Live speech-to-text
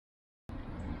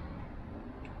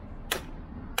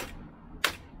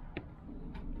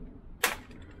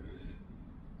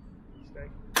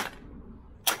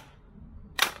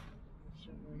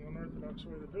quickest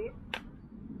way to do it.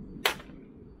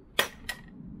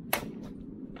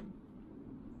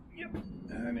 Yep,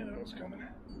 I knew that was coming.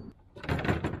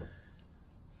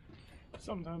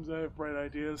 Sometimes I have bright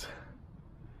ideas,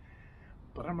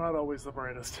 but I'm not always the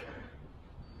brightest.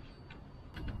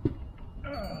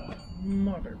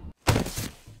 Mother.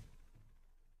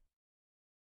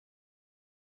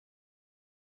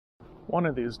 One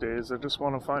of these days, I just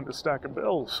want to find a stack of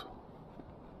bills.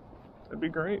 That'd be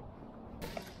great.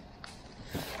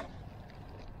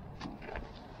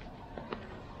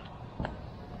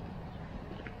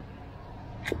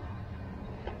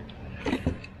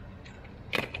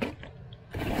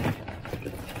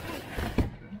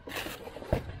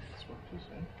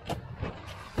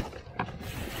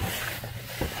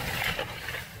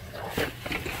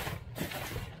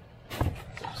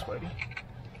 Sweaty.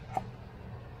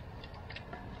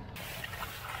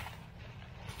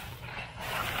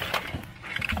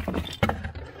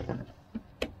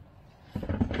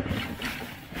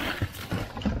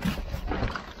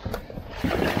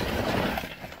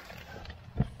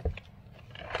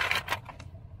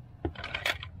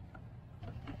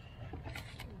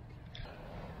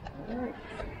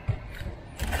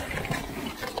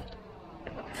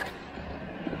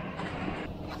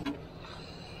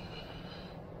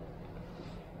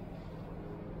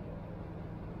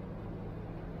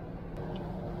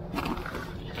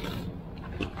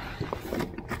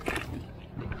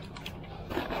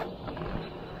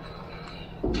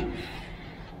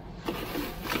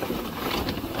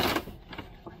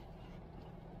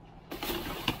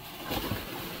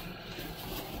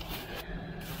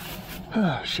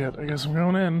 Ah, shit, I guess I'm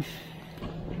going in.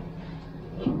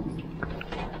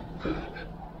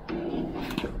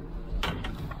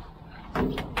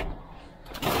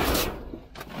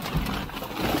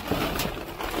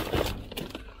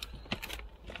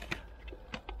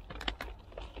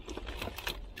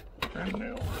 Brand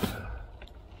new.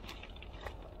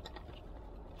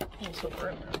 Also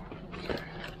brand new.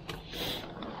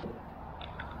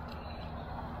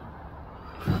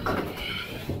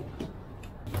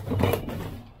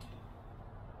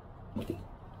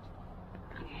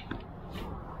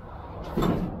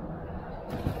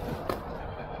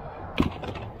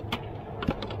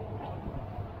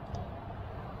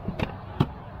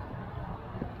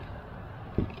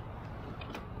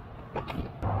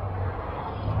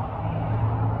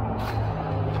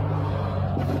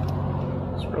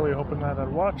 Really hoping that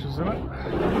had watches in it.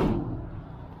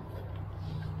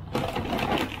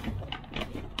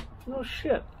 Oh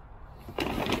shit.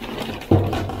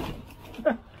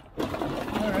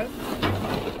 Alright.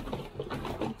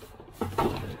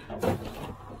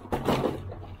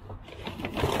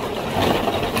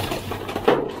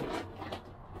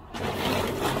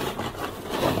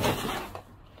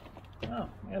 Oh,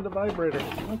 and a vibrator.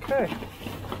 Okay.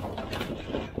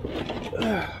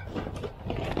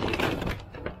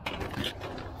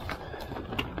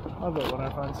 I love it when I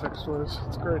find sex toys.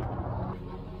 It's great.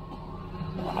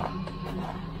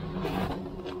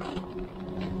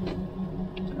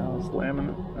 Oh, it's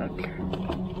laminate. Okay.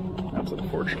 That's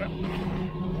unfortunate.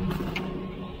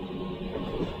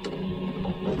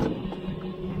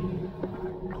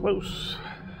 Close.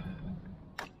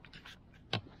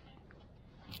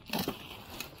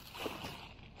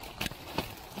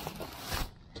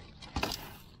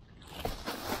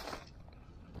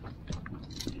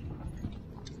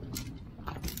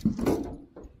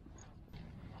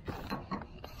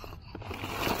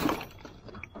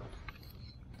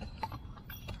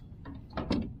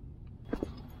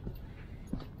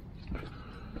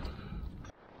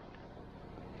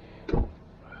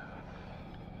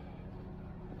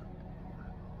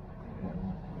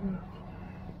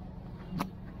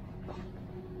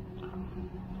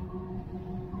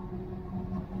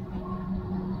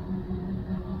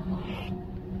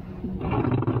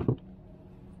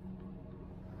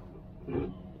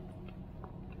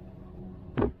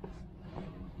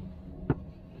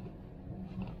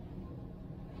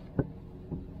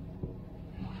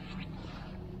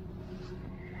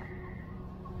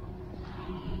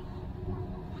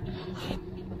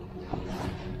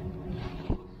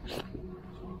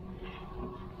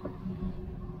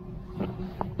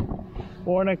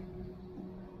 Morning.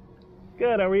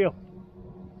 Good, how are you?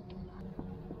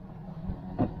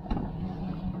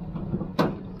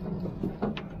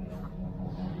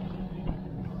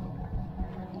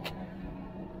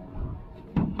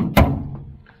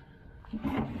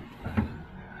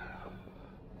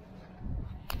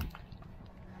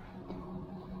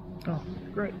 Oh,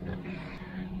 great.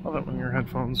 I love it when your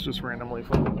headphones just randomly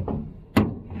fall.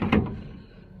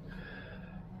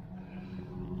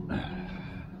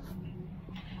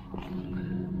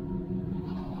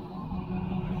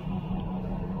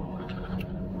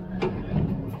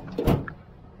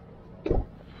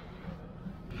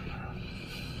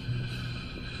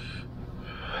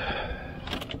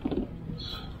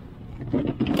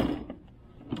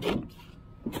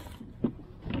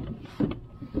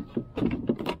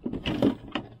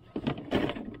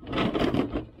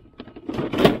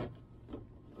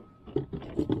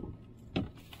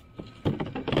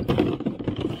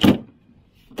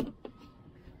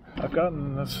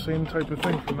 gotten the same type of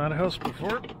thing from that house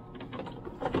before.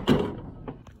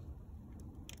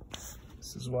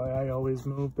 This is why I always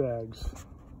move bags.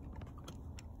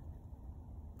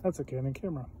 That's a Canon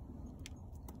camera.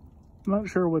 I'm not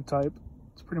sure what type.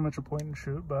 It's pretty much a point and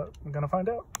shoot, but I'm gonna find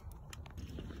out.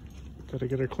 Gotta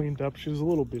get her cleaned up. She's a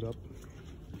little beat up.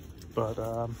 But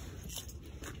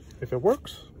if it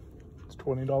works, it's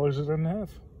 $20.5.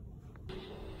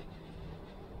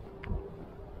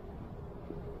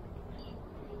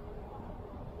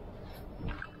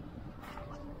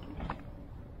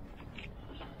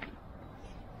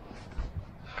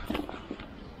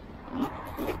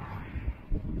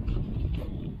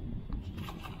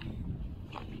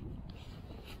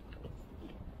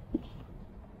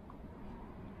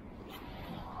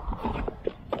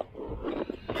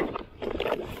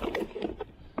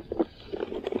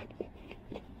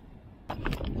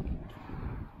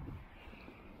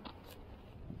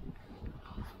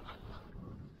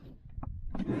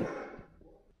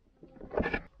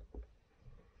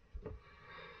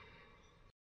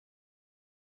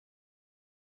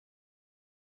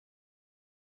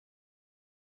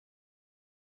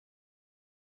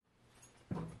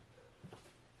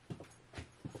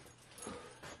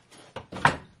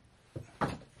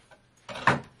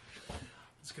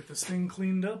 Let's get this thing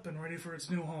cleaned up and ready for its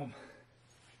new home.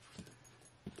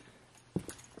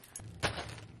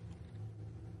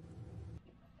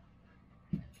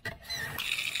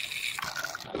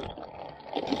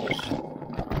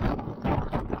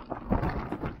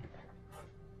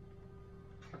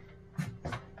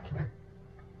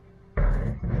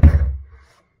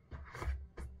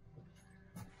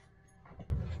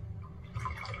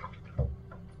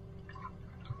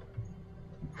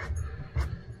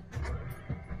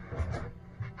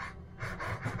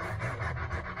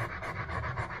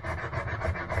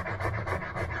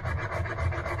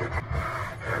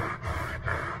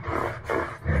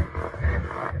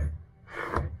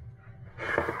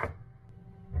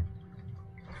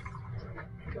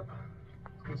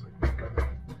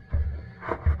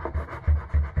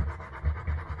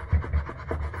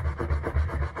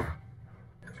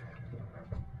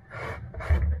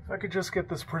 If I could just get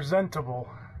this presentable,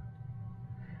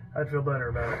 I'd feel better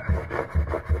about it.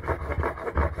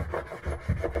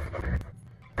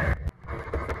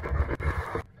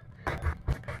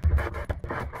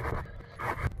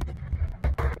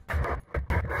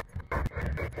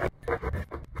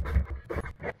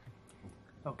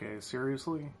 Okay,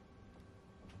 seriously?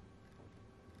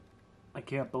 I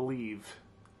can't believe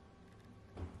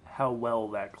how well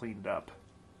that cleaned up.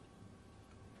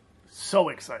 So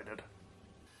excited.